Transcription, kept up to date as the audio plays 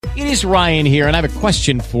It is Ryan here, and I have a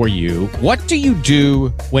question for you. What do you do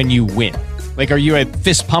when you win? Like, are you a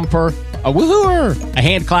fist pumper, a woohooer, a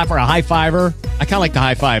hand clapper, a high fiver? I kind of like the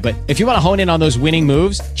high five, but if you want to hone in on those winning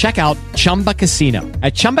moves, check out Chumba Casino.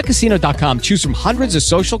 At ChumbaCasino.com, choose from hundreds of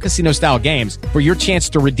social casino-style games for your chance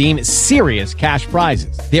to redeem serious cash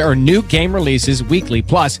prizes. There are new game releases weekly,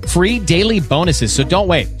 plus free daily bonuses. So don't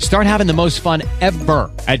wait. Start having the most fun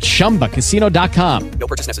ever at ChumbaCasino.com. No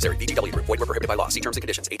purchase necessary. VGW. Void where prohibited by law. See terms and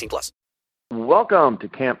conditions. 18+. Welcome to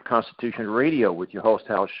Camp Constitution Radio with your host,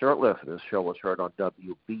 Hal Shurtleff. This show is heard on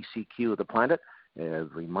WBCQ The Planet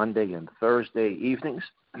every Monday and Thursday evenings,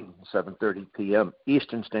 7:30 p.m.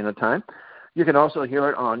 Eastern Standard Time. You can also hear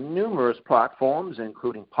it on numerous platforms,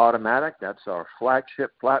 including Podomatic. That's our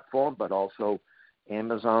flagship platform, but also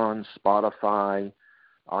Amazon, Spotify,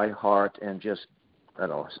 iHeart, and just, I don't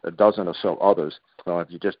know, a dozen or so others. So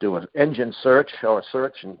if you just do an engine search or a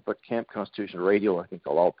search and put Camp Constitution Radio, I think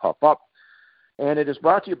they'll all pop up. And it is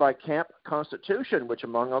brought to you by Camp Constitution, which,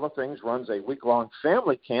 among other things, runs a week-long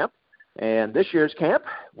family camp. And this year's camp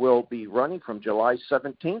will be running from July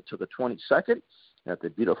 17th to the 22nd at the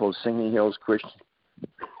beautiful Singing Hills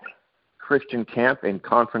Christian Camp and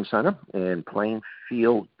Conference Center in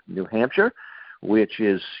Plainfield, New Hampshire, which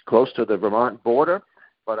is close to the Vermont border,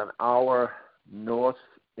 but an hour north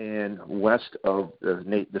and west of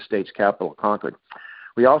the state's capital, Concord.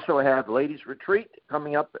 We also have Ladies Retreat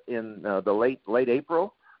coming up in the late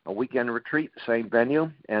April, a weekend retreat, same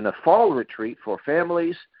venue, and a fall retreat for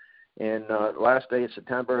families in last day of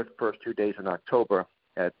September, first 2 days in October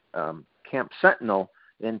at Camp Sentinel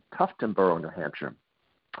in Tuftonboro, New Hampshire.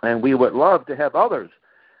 And we would love to have others.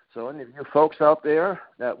 So any of you folks out there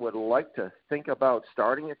that would like to think about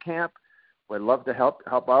starting a camp, we'd love to help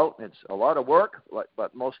out. It's a lot of work,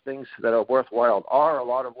 but most things that are worthwhile are a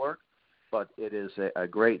lot of work. But it is a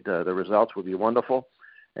great, the results will be wonderful.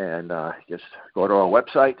 And just go to our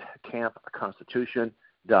website,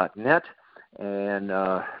 campconstitution.net, and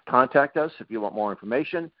contact us if you want more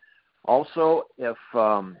information. Also, if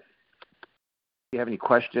you have any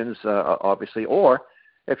questions, obviously, or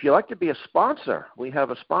if you'd like to be a sponsor, we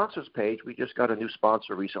have a sponsors page. We just got a new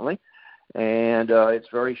sponsor recently, and it's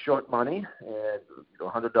very short money, and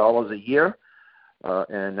 $100 a year,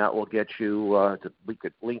 and that will get you, we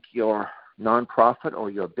could link your nonprofit or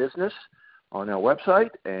your business on our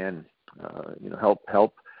website, and help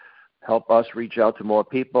us reach out to more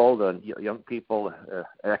people, than young people,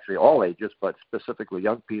 actually all ages, but specifically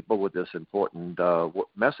young people with this important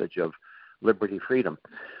message of liberty, freedom.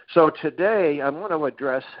 So today I'm going to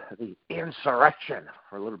address the insurrection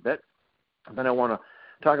for a little bit, and then I want to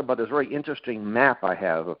talk about this very interesting map I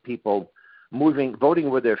have of people voting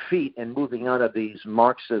with their feet and moving out of these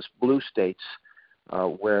Marxist blue states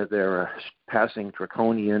where they're passing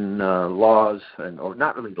draconian laws, or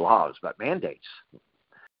not really laws, but mandates.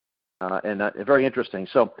 And very interesting.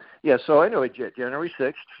 So anyway, January 6th,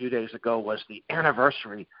 a few days ago, was the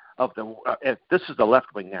anniversary of this is the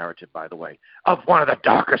left-wing narrative, by the way, of one of the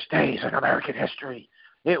darkest days in American history.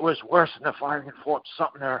 It was worse than the firing at Fort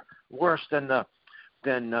Sumter, worse than the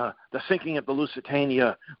sinking of the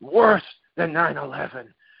Lusitania, worse than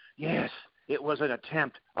 9/11. Yes, it was an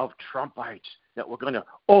attempt of Trumpites that were going to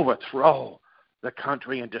overthrow the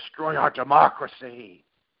country and destroy our democracy.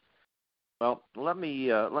 Well, let me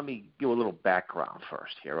give a little background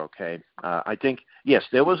first here, okay? I think, yes,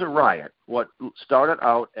 there was a riot. What started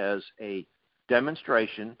out as a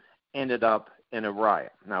demonstration ended up in a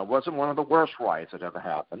riot. Now, it wasn't one of the worst riots that ever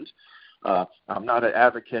happened. I'm not an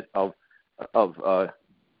advocate of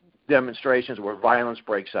demonstrations where violence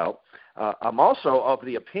breaks out. I'm also of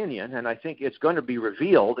the opinion, and I think it's going to be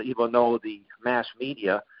revealed, even though the mass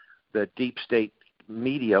media, the deep state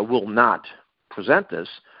media, will not present this,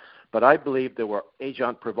 but I believe there were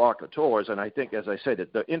agent provocateurs, and I think, as I said,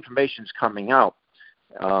 that the information's coming out.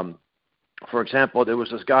 For example, there was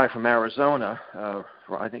this guy from Arizona,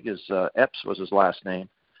 I think Epps was his last name,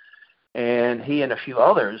 and he and a few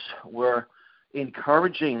others were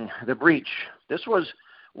encouraging the breach. This was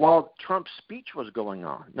while Trump's speech was going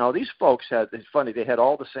on. Now, these folks it's funny, they had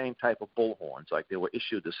all the same type of bullhorns, like they were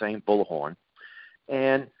issued the same bullhorn,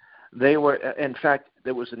 and they were, in fact,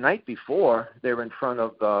 there was the night before, they were in front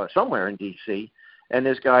of somewhere in D.C., and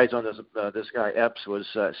this guy Epps was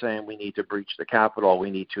saying, we need to breach the Capitol, we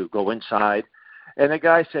need to go inside. And the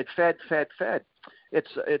guy said, Fed.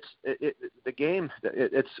 It's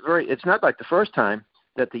not like the first time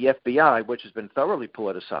that the FBI, which has been thoroughly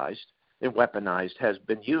politicized and weaponized, has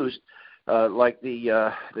been used, like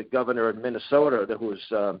the governor of Minnesota,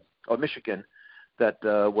 or Michigan, that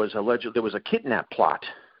was alleged there was a kidnap plot.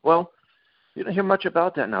 Well, you don't hear much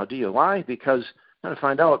about that now, do you? Why? Because And I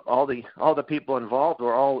find out all the people involved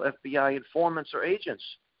were all FBI informants or agents,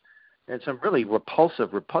 and some really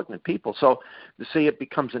repulsive, repugnant people. So to see it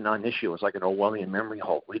becomes a non-issue. It's like an Orwellian memory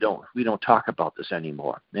hole. We don't talk about this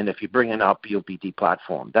anymore. And if you bring it up, you'll be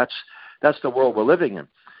deplatformed. That's the world we're living in.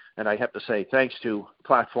 And I have to say, thanks to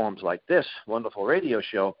platforms like this wonderful radio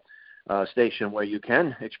show station where you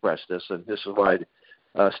can express this, and this is why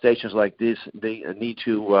stations like this, they need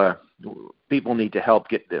to people need to help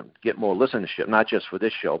get more listenership, not just for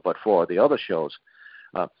this show, but for the other shows.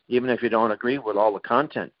 Even if you don't agree with all the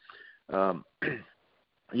content, it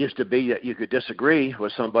used to be that you could disagree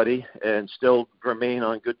with somebody and still remain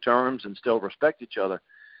on good terms and still respect each other.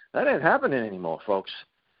 That ain't happening anymore, folks.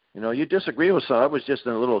 You disagree with someone. I was just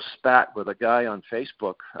in a little spat with a guy on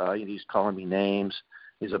Facebook. He's calling me names.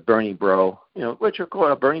 He's a Bernie bro. Which of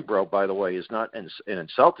course a Bernie bro, by the way, is not an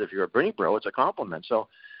insult. If you're a Bernie bro, it's a compliment. So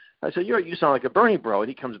I said, you sound like a Bernie bro. And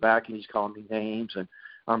he comes back and he's calling me names, and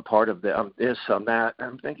I'm part of this, I'm that.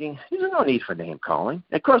 I'm thinking, there's no need for name calling.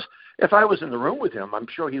 Of course, if I was in the room with him, I'm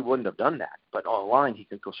sure he wouldn't have done that. But online, he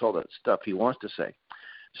can go all that stuff he wants to say.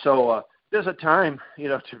 So there's a time,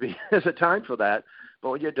 there's a time for that. But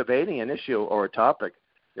when you're debating an issue or a topic,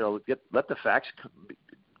 let the facts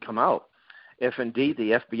come out. If indeed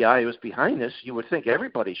the FBI was behind this, you would think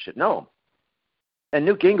everybody should know. And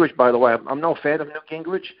Newt Gingrich, by the way, I'm no fan of Newt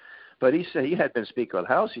Gingrich, but he said he had been Speaker of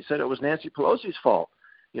the House. He said it was Nancy Pelosi's fault.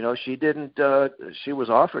 She didn't. She was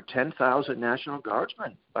offered 10,000 National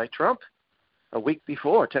Guardsmen by Trump a week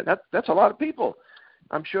before. That's a lot of people.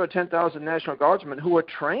 I'm sure 10,000 National Guardsmen who are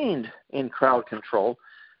trained in crowd control,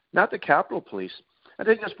 not the Capitol Police. I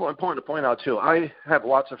think it's important to point out, too, I have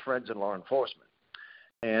lots of friends in law enforcement,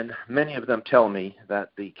 and many of them tell me that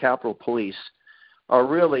the Capitol Police are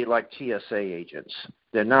really like TSA agents.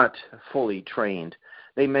 They're not fully trained.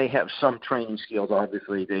 They may have some training skills.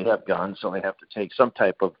 Obviously, they have guns, so they have to take some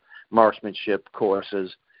type of marksmanship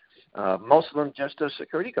courses. Most of them just are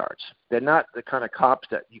security guards. They're not the kind of cops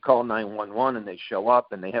that you call 911 and they show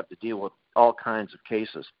up and they have to deal with all kinds of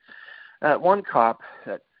cases. One cop,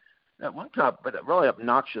 but a really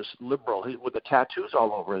obnoxious liberal, with the tattoos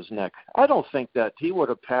all over his neck. I don't think that he would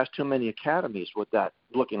have passed too many academies with that,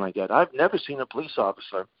 looking like that. I've never seen a police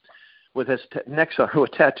officer with his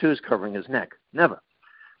with tattoos covering his neck. Never.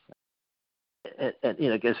 And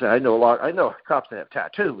I guess I know cops that have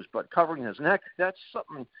tattoos, but covering his neck, that's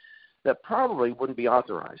something that probably wouldn't be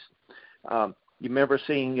authorized. You remember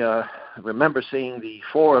seeing the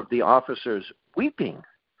four of the officers weeping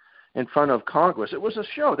in front of Congress. It was a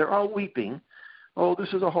show. They're all weeping. Oh,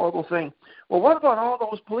 this is a horrible thing. Well, what about all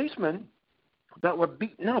those policemen that were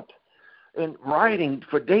beaten up and rioting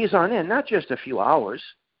for days on end, not just a few hours?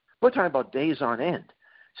 We're talking about days on end.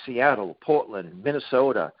 Seattle, Portland,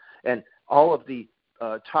 Minnesota, and all of the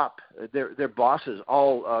their bosses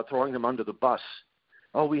all throwing them under the bus.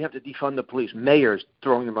 Oh, we have to defund the police. Mayors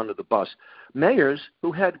throwing them under the bus. Mayors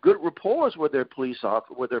who had good rapport with their police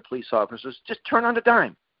officers just turn on a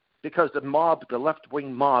dime because the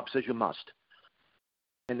left-wing mob says you must.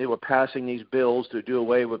 And they were passing these bills to do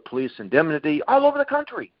away with police indemnity all over the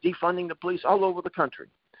country, defunding the police all over the country.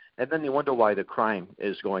 And then they wonder why the crime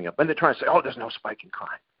is going up. And they're trying to say, oh, there's no spike in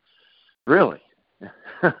crime. Really?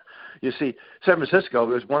 You see, San Francisco,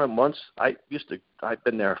 there was one of them once. I've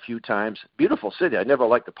been there a few times. Beautiful city. I never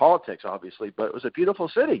liked the politics, obviously, but it was a beautiful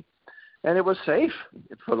city. And it was safe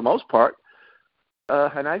for the most part.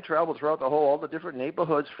 And I traveled throughout all the different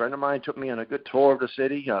neighborhoods. A friend of mine took me on a good tour of the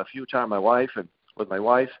city a few times, with my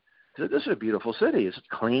wife. I said, this is a beautiful city. Is it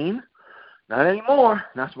clean? Not anymore.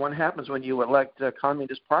 That's what happens when you elect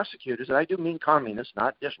communist prosecutors. And I do mean communists,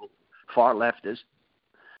 not just far leftists.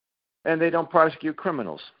 And they don't prosecute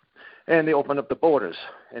criminals. And they open up the borders.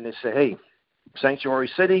 And they say, hey, sanctuary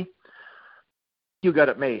city, you got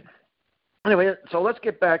it made. Anyway, so let's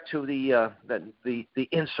get back to the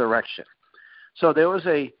insurrection. So there was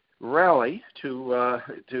a rally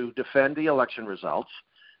to defend the election results.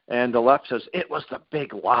 And the left says it was the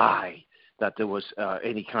big lie that there was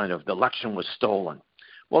any kind of the election was stolen.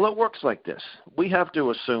 Well, it works like this. We have to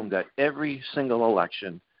assume that every single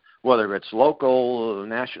election, whether it's local,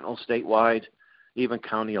 national, statewide, even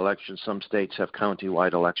county elections, some states have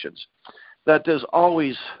county-wide elections, that there's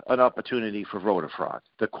always an opportunity for voter fraud.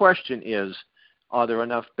 The question is, are there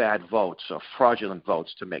enough bad votes or fraudulent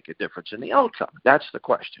votes to make a difference in the outcome? That's the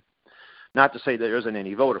question. Not to say there isn't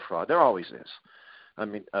any voter fraud. There always is. I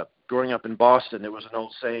mean, growing up in Boston, there was an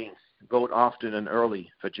old saying, vote often and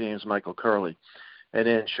early, for James Michael Curley. And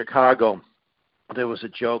in Chicago, there was a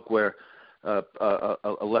joke where a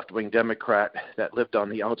left-wing Democrat that lived on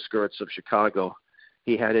the outskirts of Chicago,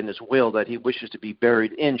 he had in his will that he wishes to be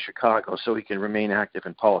buried in Chicago so he can remain active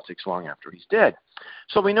in politics long after he's dead.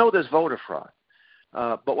 So we know there's voter fraud.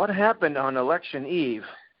 But what happened on election eve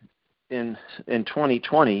in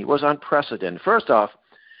 2020 was unprecedented. First off,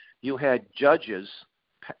 you had judges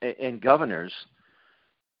and governors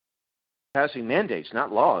passing mandates,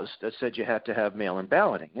 not laws, that said you had to have mail-in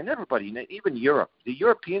balloting. And everybody, even Europe, the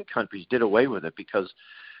European countries did away with it because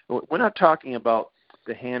we're not talking about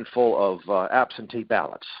the handful of absentee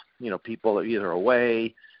ballots. People are either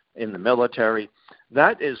away, in the military.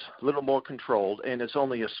 That is a little more controlled, and it's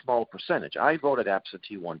only a small percentage. I voted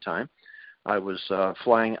absentee one time. I was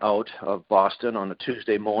flying out of Boston on a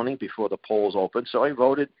Tuesday morning before the polls opened, so I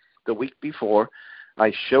voted the week before.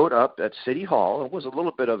 I showed up at City Hall. It was a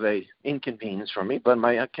little bit of a inconvenience for me, but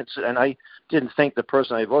and I didn't think the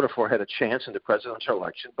person I voted for had a chance in the presidential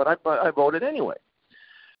election, but I voted anyway.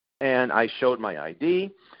 And I showed my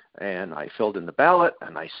ID, and I filled in the ballot,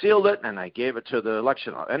 and I sealed it, and I gave it to the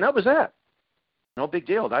election. And that was that. No big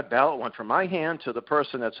deal. That ballot went from my hand to the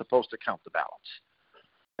person that's supposed to count the ballots.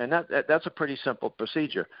 And that's a pretty simple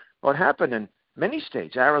procedure. What happened in many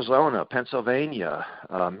states, Arizona, Pennsylvania,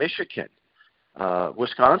 Michigan,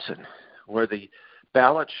 Wisconsin, where the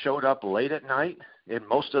ballots showed up late at night, and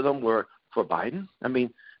most of them were for Biden. I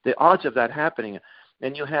mean, the odds of that happening,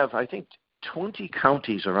 and you have, I think, 20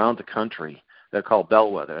 counties around the country that are called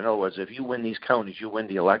bellwether. In other words, if you win these counties, you win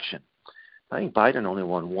the election. I think Biden only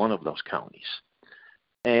won one of those counties.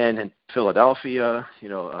 And in Philadelphia,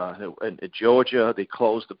 in Georgia, they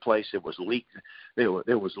closed the place. It was leaked. There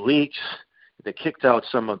was leaks. They kicked out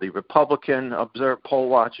some of the Republican observed poll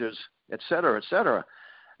watchers, et cetera, et cetera.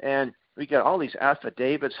 And we got all these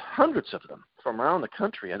affidavits, hundreds of them, from around the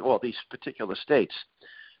country and these particular states.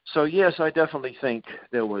 So, yes, I definitely think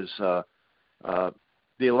there was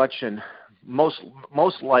the election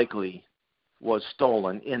most likely was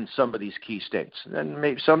stolen in some of these key states. And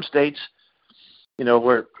maybe some states,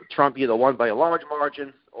 where Trump either won by a large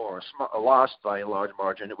margin or lost by a large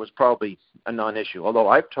margin, it was probably a non-issue. Although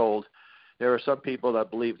I've told there are some people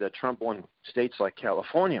that believe that Trump won states like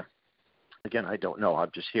California. Again, I don't know.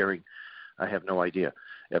 I'm just hearing. I have no idea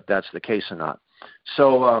if that's the case or not.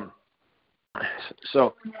 So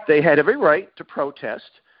they had every right to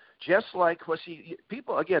protest, just like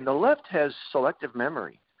people. Again, the left has selective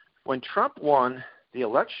memory. When Trump won the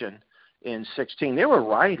election in 2016, they were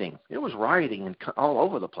rioting. It was rioting all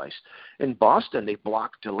over the place. In Boston, the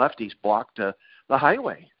lefties blocked the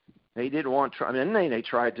highway. They didn't want Trump. And then they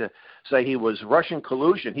tried to say he was Russian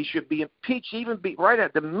collusion. He should be impeached right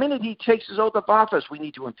at the minute he takes his oath of office. We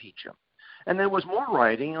need to impeach him. And there was more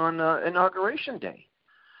rioting on Inauguration Day.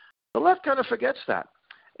 The left kind of forgets that.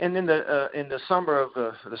 And in the summer of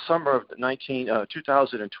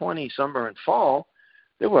 2020, summer and fall,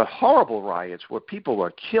 there were horrible riots where people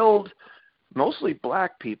were killed, mostly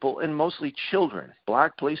black people and mostly children.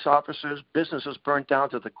 Black police officers, businesses burnt down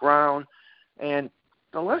to the ground, and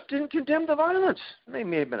the left didn't condemn the violence. There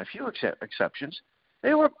may have been a few exceptions.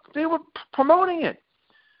 They were promoting it.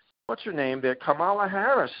 What's her name there? Kamala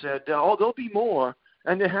Harris said, there'll be more,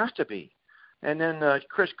 and there has to be. And then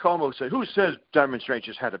Chris Cuomo said, who says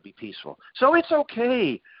demonstrations had to be peaceful? So it's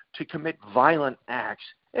okay to commit violent acts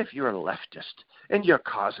if you're a leftist and your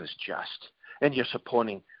cause is just and you're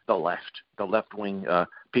supporting the left-wing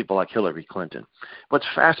people like Hillary Clinton. What's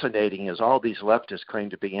fascinating is all these leftists claim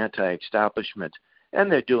to be anti-establishment,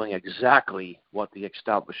 and they're doing exactly what the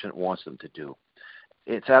establishment wants them to do.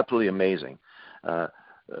 It's absolutely amazing.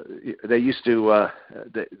 They used to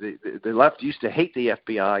the left used to hate the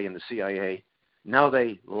FBI and the CIA. Now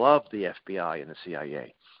they love the FBI and the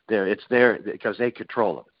CIA. It's there because they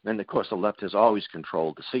control it. And of course, the left has always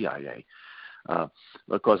controlled the CIA.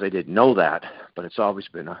 Of course, they didn't know that, but it's always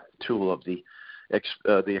been a tool of the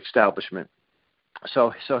establishment.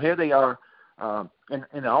 So here they are,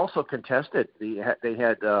 and also contested. They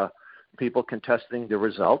had people contesting the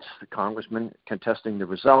results, the congressman contesting the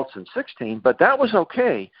results in 2016, but that was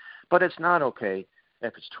okay. But it's not okay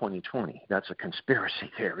if it's 2020. That's a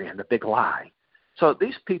conspiracy theory and a big lie. So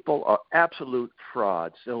these people are absolute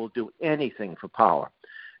frauds. They will do anything for power.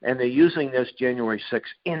 And they're using this January 6th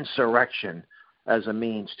insurrection as a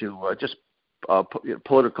means to just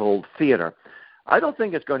political theater. I don't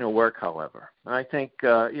think it's going to work, however. I think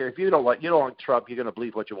if you don't like Trump, you're going to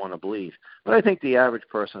believe what you want to believe. But I think the average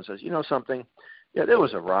person says, something, there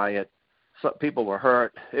was a riot. People were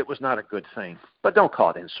hurt. It was not a good thing. But don't call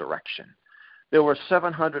it insurrection. There were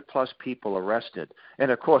 700-plus people arrested. And,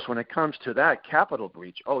 of course, when it comes to that Capitol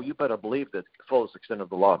breach, you better believe the fullest extent of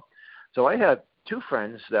the law. So I had two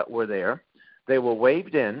friends that were there. They were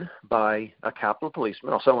waved in by a Capitol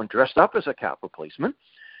policeman or someone dressed up as a Capitol policeman,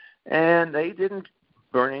 and they didn't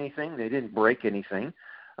burn anything. They didn't break anything.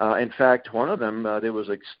 In fact, one of them, there was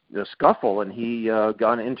a scuffle, and he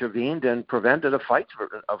intervened and prevented a fight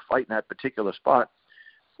in that particular spot.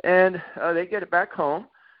 And they get it back home.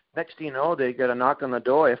 Next thing you know, they get a knock on the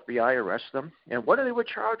door. FBI arrests them. And what they were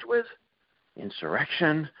charged with?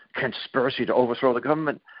 Insurrection, conspiracy to overthrow the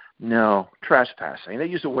government. No, trespassing. They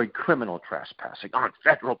use the word criminal trespassing on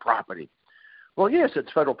federal property. Well, yes,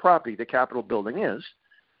 it's federal property. The Capitol building is.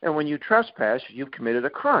 And when you trespass, you've committed a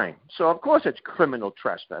crime. So, of course, it's criminal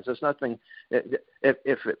trespass. It's nothing. If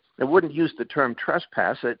it wouldn't use the term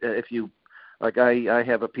trespass, if you, like I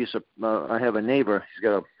have I have a neighbor. He's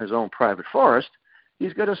got his own private forest.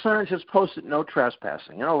 He's got a sign that says posted no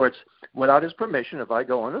trespassing. In other words, without his permission, if I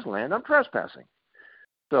go on his land, I'm trespassing.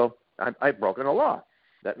 So I've broken a law.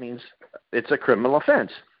 That means it's a criminal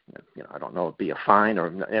offense. I don't know if it'd be a fine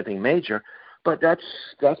or anything major. But that's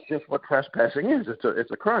just what trespassing is.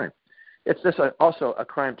 It's a crime. It's just also a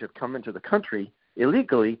crime to come into the country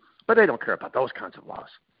illegally, but they don't care about those kinds of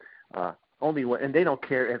laws. And they don't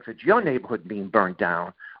care if it's your neighborhood being burned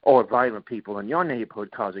down or violent people in your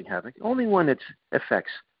neighborhood causing havoc. Only when it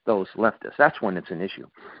affects those leftists. That's when it's an issue.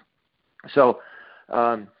 So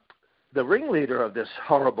the ringleader of this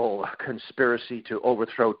horrible conspiracy to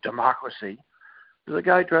overthrow democracy was a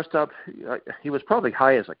guy dressed up. He was probably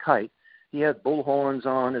high as a kite. He had bullhorns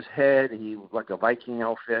on his head. He was like a Viking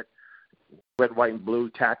outfit, red, white, and blue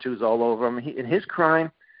tattoos all over him. In his crime,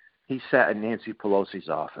 he sat in Nancy Pelosi's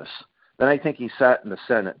office. Then I think he sat in the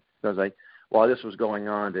Senate because while this was going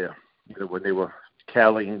on, when they were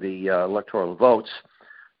tallying the electoral votes,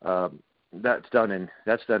 that's done in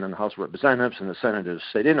the House of Representatives, and the senators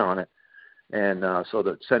sit in on it, and so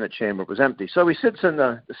the Senate chamber was empty. So he sits in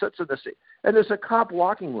the seat, and there's a cop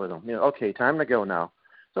walking with him. Okay, time to go now.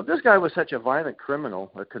 So if this guy was such a violent criminal,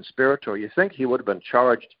 a conspirator, you think he would have been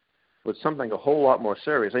charged with something a whole lot more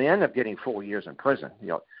serious. And he ended up getting 4 years in prison.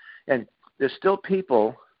 And there's still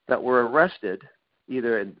people that were arrested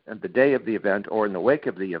either in the day of the event or in the wake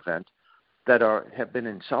of the event that have been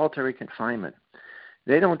in solitary confinement.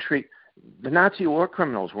 They don't treat the Nazi war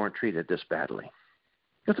criminals weren't treated this badly.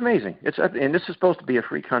 It's amazing. And this is supposed to be a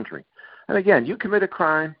free country. And again, you commit a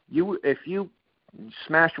crime. If you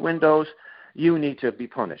smash windows, you need to be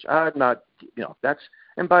punished. That's,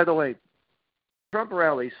 and by the way,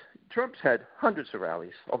 Trump's had hundreds of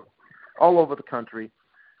rallies all over the country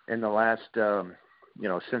in the last,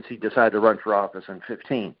 since he decided to run for office in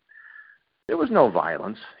 2015. There was no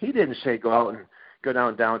violence. He didn't say go out and go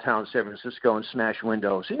down downtown San Francisco and smash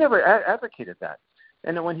windows. He never advocated that.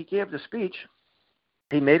 And then when he gave the speech,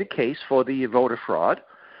 he made a case for the voter fraud.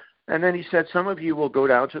 And then he said, some of you will go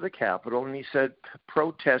down to the Capitol, and he said,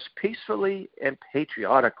 protest peacefully and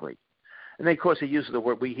patriotically. And then, of course, he used the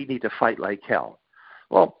word, he need to fight like hell.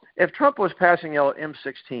 Well, if Trump was passing out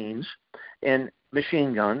M16s and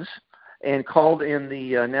machine guns and called in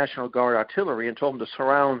the National Guard artillery and told them to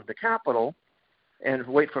surround the Capitol and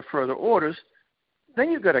wait for further orders,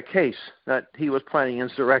 then you've got a case that he was planning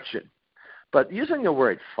insurrection. But using the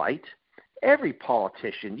word fight, every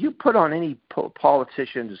politician, you put on any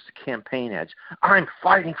politician's campaign ads, I'm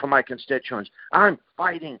fighting for my constituents. I'm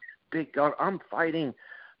fighting big government. I'm fighting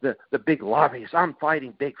the big lobbyists. I'm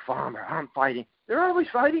fighting big pharma. I'm fighting. They're always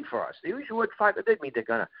fighting for us. They usually would fight, but they mean they're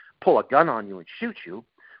going to pull a gun on you and shoot you.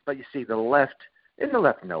 But you see, the left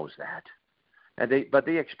knows that. But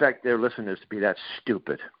they expect their listeners to be that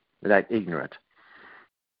stupid, that ignorant.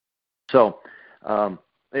 So,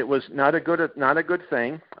 it was not a good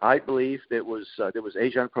thing. I believe there was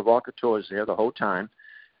agent provocateurs there the whole time,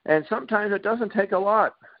 and sometimes it doesn't take a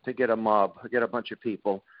lot to get a mob, get a bunch of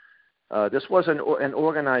people. This was an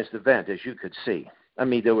organized event, as you could see. I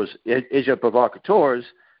mean, there was agent provocateurs,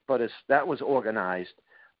 but that was organized.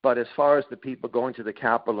 But as far as the people going to the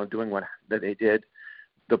Capitol and doing what that they did,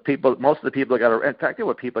 most of the people in fact, there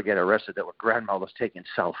were people get arrested that were grandmothers taking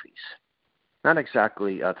selfies. Not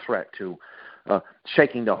exactly a threat to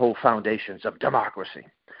shaking the whole foundations of democracy.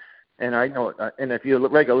 And I know, and if you're a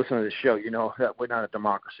regular listener to this show, you know that we're not a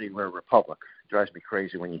democracy, we're a republic. It drives me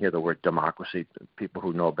crazy when you hear the word democracy, people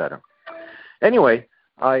who know better. Anyway,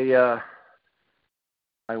 I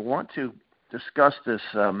want to discuss this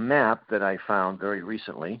map that I found very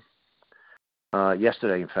recently,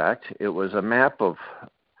 yesterday in fact. It was a map of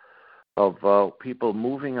people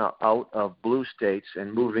moving out of blue states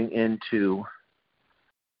and moving into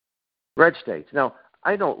red states. Now,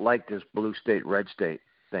 I don't like this blue state, red state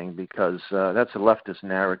thing because that's a leftist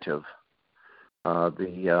narrative.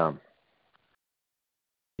 The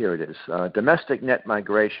here it is. Domestic net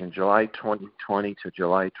migration, July 2020 to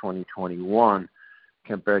July 2021,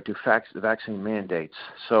 compared to vaccine mandates.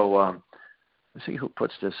 So let's see who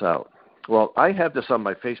puts this out. Well, I have this on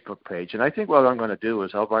my Facebook page, and I think what I'm going to do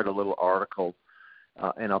is I'll write a little article,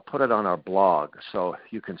 and I'll put it on our blog so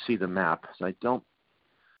you can see the map. So I don't.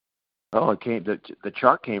 Oh, it came. The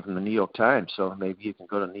chart came from the New York Times, so maybe you can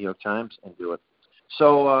go to the New York Times and do it.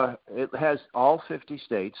 So it has all 50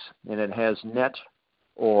 states, and it has net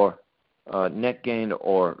or net gain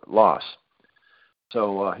or loss.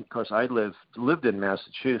 So, of course, I lived in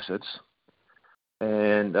Massachusetts,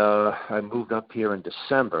 and I moved up here in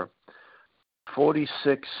December.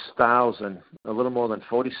 46,000, a little more than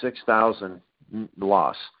 46,000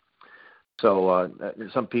 loss. So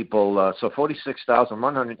some people, so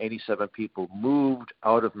 46,187 people moved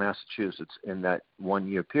out of Massachusetts in that 1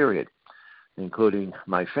 year period, including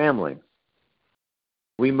my family.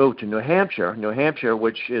 We moved to New Hampshire,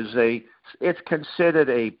 which is it's considered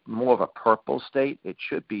a more of a purple state. It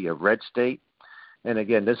should be a red state. And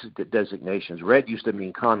again, this is the designations. Red used to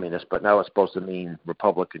mean communist, but now it's supposed to mean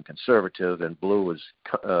Republican conservative, and blue is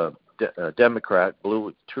Democrat.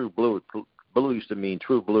 Blue used to mean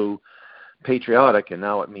true blue patriotic, and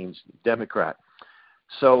now it means Democrat.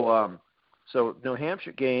 So New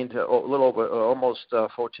Hampshire gained a little over almost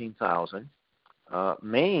 14,000.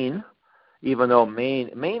 Maine, even though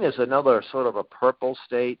Maine is another sort of a purple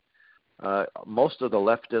state, most of the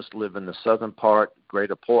leftists live in the southern part,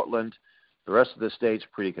 Greater Portland. The rest of the state's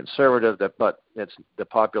pretty conservative, but the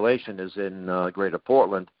population is in Greater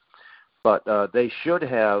Portland. But they should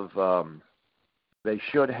have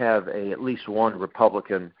at least one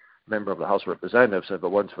Republican member of the House of Representatives if it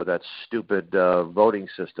wasn't for that stupid voting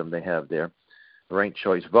system they have there, ranked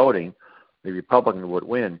choice voting. The Republican would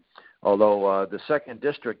win. Although the 2nd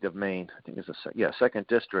District of Maine, I think it's 2nd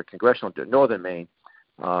District, Congressional, Northern Maine,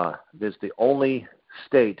 is the only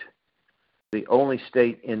state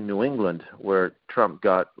in New England where Trump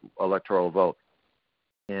got electoral vote.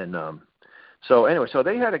 And so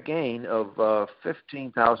they had a gain of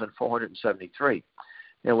 15,473.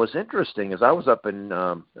 And what's interesting is I was up in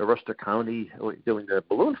Aroostook County doing the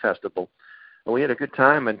balloon festival, and we had a good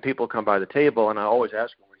time, and people come by the table, and I always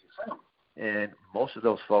ask them, where are you from? And most of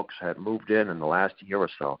those folks had moved in the last year or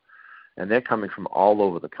so, and they're coming from all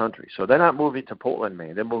over the country. So they're not moving to Portland,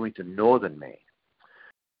 Maine. They're moving to Northern Maine,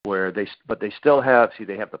 where they still have,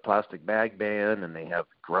 they have the plastic bag ban, and they have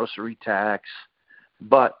grocery tax,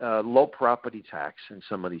 but low property tax in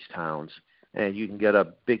some of these towns, and you can get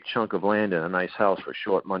a big chunk of land and a nice house for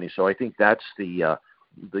short money. So I think that's the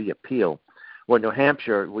appeal. Well, New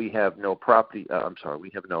Hampshire, we have no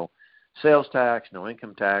we have no sales tax, no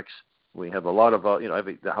income tax. We have a lot of,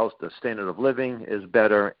 the standard of living is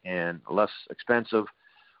better and less expensive.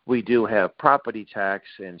 We do have property tax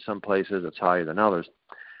in some places. It's higher than others.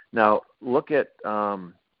 Now, look at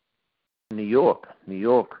New York.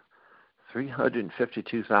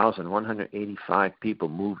 352,185 people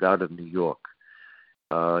moved out of New York.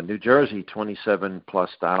 New Jersey,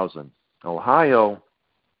 27,000+. Ohio,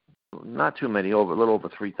 not too many, a little over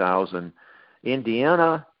 3,000.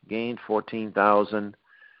 Indiana gained 14,000.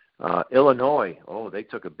 Illinois, they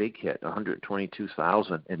took a big hit,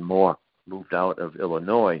 122,000 and more moved out of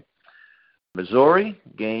Illinois. Missouri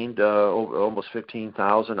gained almost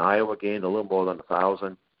 15,000. Iowa gained a little more than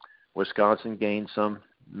 1,000. Wisconsin gained some.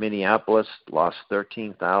 Minneapolis lost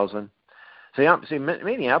 13,000. See,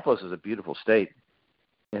 Minneapolis is a beautiful state.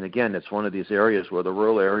 And again, it's one of these areas where the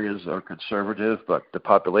rural areas are conservative, but the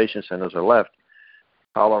population centers are left.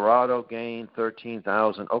 Colorado gained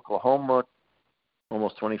 13,000. Oklahoma,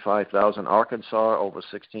 almost 25,000. Arkansas, over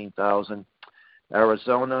 16,000.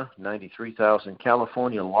 Arizona, 93,000.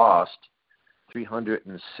 California lost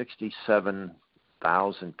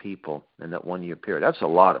 367,000 people in that 1 year period. That's a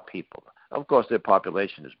lot of people. Of course, their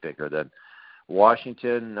population is bigger than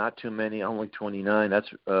Washington. Not too many, only 29.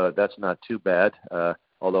 That's not too bad,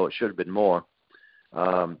 although it should have been more.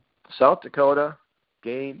 South Dakota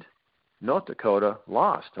gained. North Dakota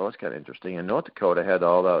lost. That's kind of interesting. And North Dakota had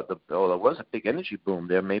there was a big energy boom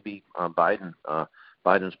there. Maybe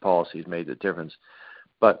Biden's policies made the difference.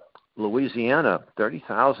 But Louisiana,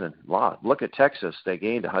 30,000 lost. Look at Texas. They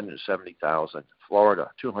gained 170,000. Florida,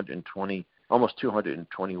 almost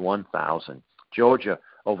 221,000. Georgia,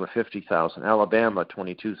 over 50,000. Alabama,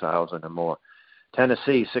 22,000 or more.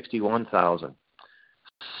 Tennessee, 61,000.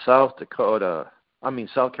 South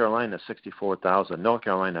Carolina, 64,000. North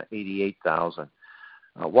Carolina, 88,000.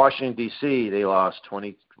 Washington, D.C., they lost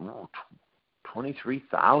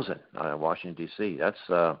 23,000. Washington, D.C. That's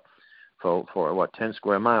for 10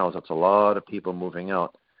 square miles. That's a lot of people moving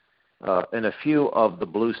out. and a few of the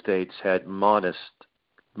blue states had modest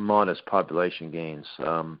population gains.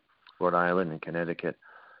 Rhode Island and Connecticut.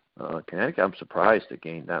 Connecticut, I'm surprised it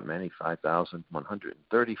gained that many,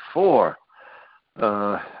 5,134.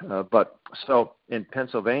 But so in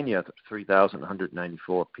Pennsylvania,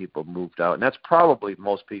 3,194 people moved out, and that's probably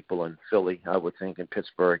most people in Philly, I would think, in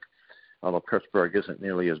Pittsburgh, although Pittsburgh isn't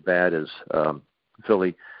nearly as bad as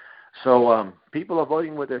Philly. So people are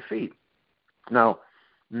voting with their feet. Now,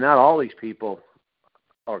 not all these people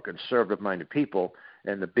are conservative-minded people,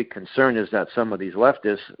 and the big concern is that some of these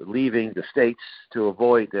leftists leaving the states to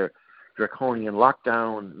avoid their draconian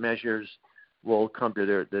lockdown measures will come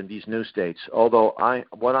to these new states. Although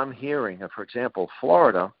what I'm hearing, for example,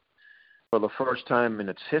 Florida, for the first time in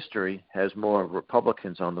its history, has more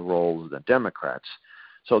Republicans on the roll than Democrats.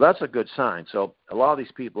 So that's a good sign. So a lot of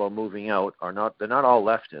these people are moving out. They're not all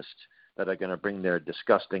leftists that are going to bring their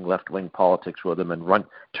disgusting left-wing politics with them and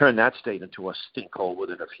turn that state into a stinkhole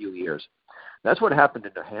within a few years. That's what happened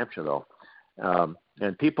in New Hampshire, though.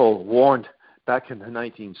 And people warned back in the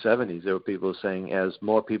 1970s, there were people saying as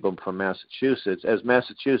more people from Massachusetts, as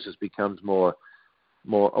Massachusetts becomes more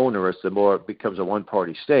onerous, the more it becomes a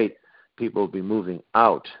one-party state, people will be moving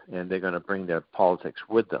out, and they're going to bring their politics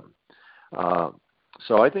with them.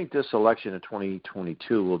 So I think this election in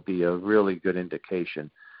 2022 will be a really good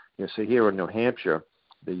indication. You see, here in New Hampshire,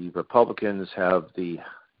 the Republicans have the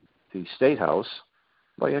state house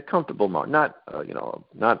by a comfortable margin, not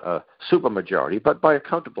a super majority, but by a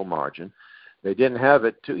comfortable margin. They didn't have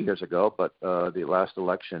it 2 years ago, but the last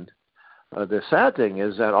election. The sad thing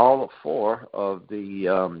is that all four of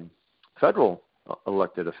the federal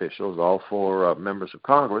elected officials, all four members of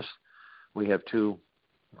Congress, we have two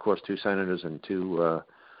senators and two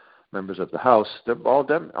members of the House. They're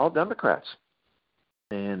all Democrats.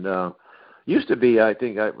 And used to be, I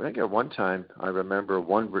think at one time, I remember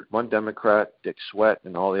one Democrat, Dick Sweat,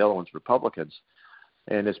 and all the other ones Republicans.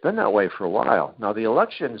 And it's been that way for a while. Now, the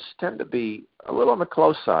elections tend to be a little on the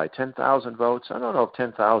close side, 10,000 votes. I don't know if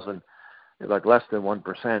 10,000 is like less than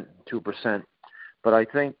 1%, 2%. But I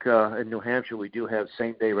think in New Hampshire we do have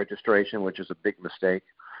same-day registration, which is a big mistake.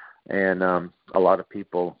 And a lot of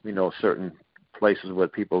people, certain places where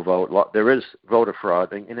people vote, there is voter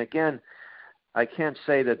fraud. And again, I can't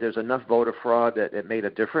say that there's enough voter fraud that it made a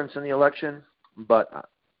difference in the election, but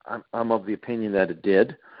I'm of the opinion that it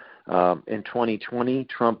did. In 2020,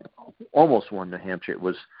 Trump almost won New Hampshire. It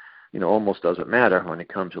was, almost doesn't matter when it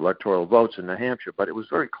comes to electoral votes in New Hampshire, but it was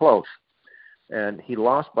very close. And he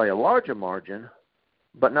lost by a larger margin,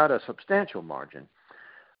 but not a substantial margin.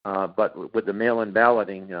 But with the mail-in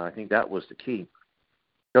balloting, I think that was the key.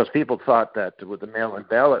 Because people thought that with the mail-in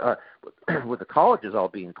ballot, with the colleges all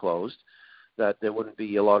being closed, that there wouldn't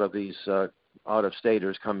be a lot of these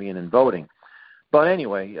out-of-staters coming in and voting. But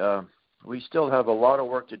anyway, we still have a lot of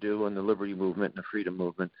work to do in the liberty movement and the freedom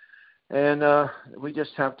movement. And we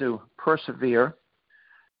just have to persevere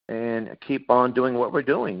and keep on doing what we're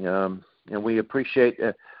doing. And we appreciate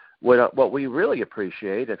what we really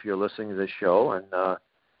appreciate, if you're listening to this show and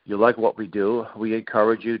you like what we do, we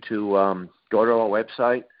encourage you to go to our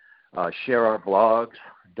website, share our blogs,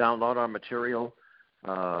 download our material,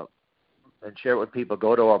 and share it with people.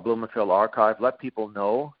 Go to our Bloomfield archive. Let people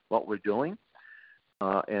know what we're doing,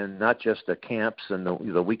 and not just the camps and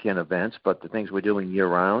the weekend events, but the things we're doing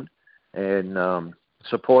year-round. And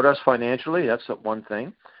support us financially. That's one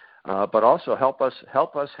thing. But also help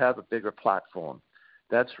us have a bigger platform.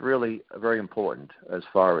 That's really very important as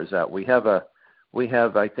far as that. We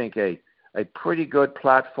have, I think, a pretty good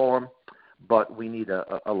platform, but we need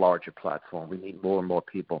a larger platform. We need more and more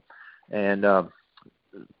people. And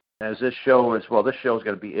as this show is going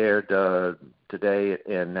to be aired today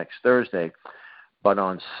and next Thursday. But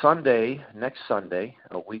on next Sunday,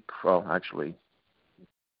 a week from, actually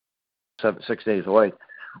 6 days away,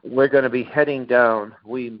 we're going to be heading down,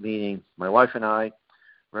 meaning my wife and I,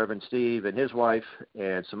 Reverend Steve and his wife,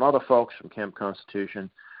 and some other folks from Camp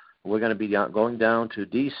Constitution. We're going to be going down to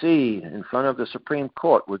D.C. in front of the Supreme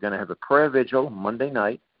Court. We're going to have a prayer vigil Monday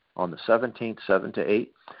night on the 17th, 7 to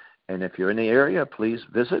 8. And if you're in the area, please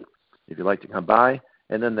visit if you'd like to come by.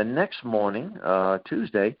 And then the next morning,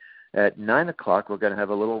 Tuesday, at 9 o'clock, we're going to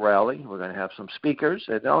have a little rally. We're going to have some speakers.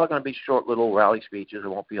 And they're all going to be short little rally speeches. It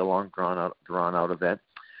won't be a long, drawn-out event.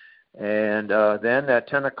 And then at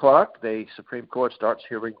 10 o'clock, the Supreme Court starts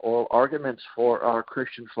hearing oral arguments for our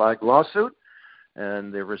Christian flag lawsuit.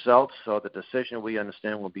 And the results, or the decision, we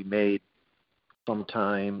understand, will be made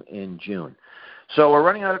sometime in June. So we're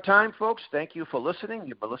running out of time, folks. Thank you for listening.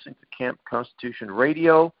 You've been listening to Camp Constitution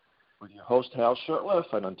Radio with your host, Hal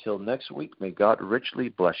Shurtleff. And until next week, may God richly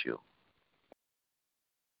bless you.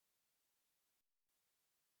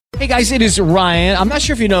 Hey guys, it is Ryan. I'm not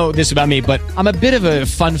sure if you know this about me, but I'm a bit of a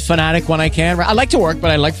fun fanatic when I can. I like to work,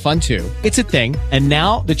 but I like fun too. It's a thing. And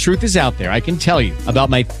now the truth is out there. I can tell you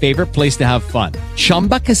about my favorite place to have fun.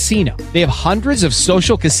 Chumba Casino. They have hundreds of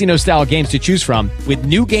social casino style games to choose from with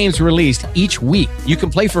new games released each week. You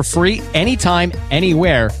can play for free anytime,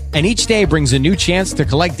 anywhere. And each day brings a new chance to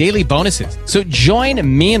collect daily bonuses. So join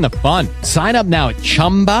me in the fun. Sign up now at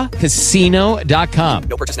ChumbaCasino.com.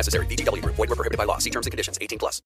 No purchase necessary. VGW Group. Void where prohibited by law. See terms and conditions. 18+.